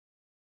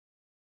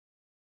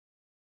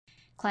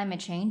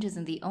Climate change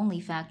isn't the only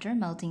factor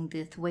melting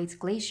the Thwaites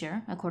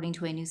Glacier, according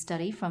to a new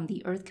study from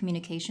the Earth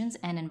Communications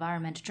and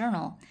Environment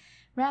Journal.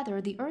 Rather,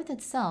 the Earth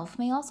itself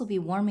may also be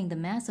warming the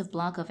massive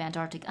block of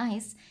Antarctic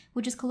ice,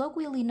 which is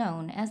colloquially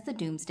known as the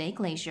Doomsday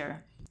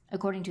Glacier.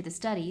 According to the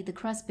study, the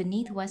crust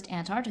beneath West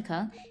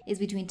Antarctica is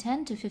between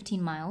 10 to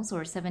 15 miles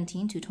or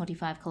 17 to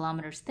 25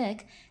 kilometers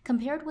thick,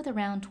 compared with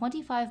around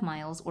 25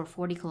 miles or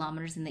 40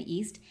 kilometers in the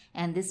east,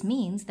 and this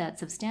means that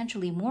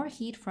substantially more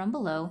heat from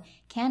below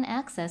can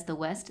access the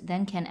west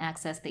than can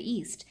access the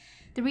east.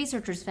 The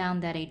researchers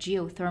found that a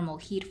geothermal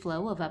heat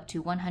flow of up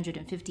to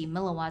 150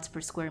 milliwatts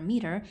per square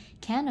meter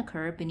can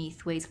occur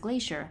beneath Thwaites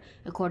Glacier,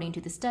 according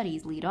to the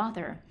study's lead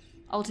author.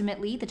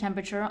 Ultimately, the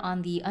temperature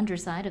on the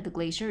underside of the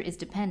glacier is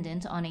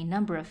dependent on a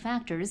number of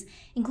factors,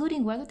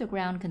 including whether the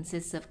ground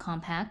consists of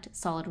compact,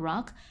 solid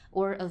rock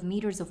or of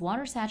meters of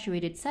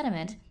water-saturated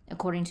sediment,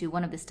 according to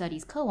one of the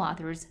study's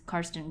co-authors,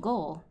 Karsten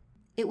Gohl.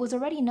 It was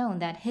already known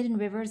that hidden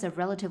rivers of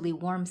relatively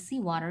warm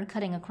seawater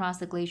cutting across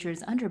the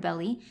glacier's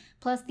underbelly,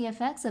 plus the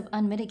effects of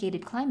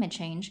unmitigated climate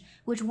change,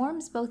 which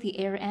warms both the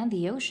air and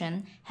the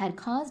ocean, had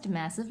caused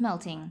massive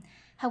melting.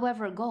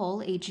 However,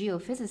 Gohl, a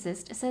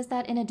geophysicist, says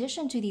that in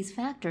addition to these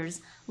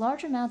factors,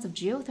 large amounts of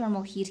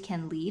geothermal heat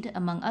can lead,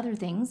 among other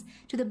things,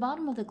 to the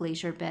bottom of the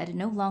glacier bed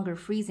no longer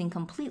freezing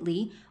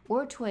completely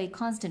or to a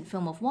constant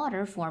film of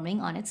water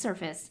forming on its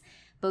surface.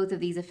 Both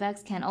of these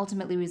effects can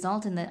ultimately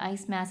result in the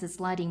ice masses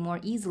sliding more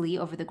easily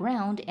over the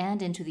ground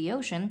and into the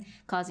ocean,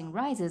 causing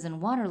rises in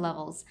water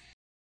levels.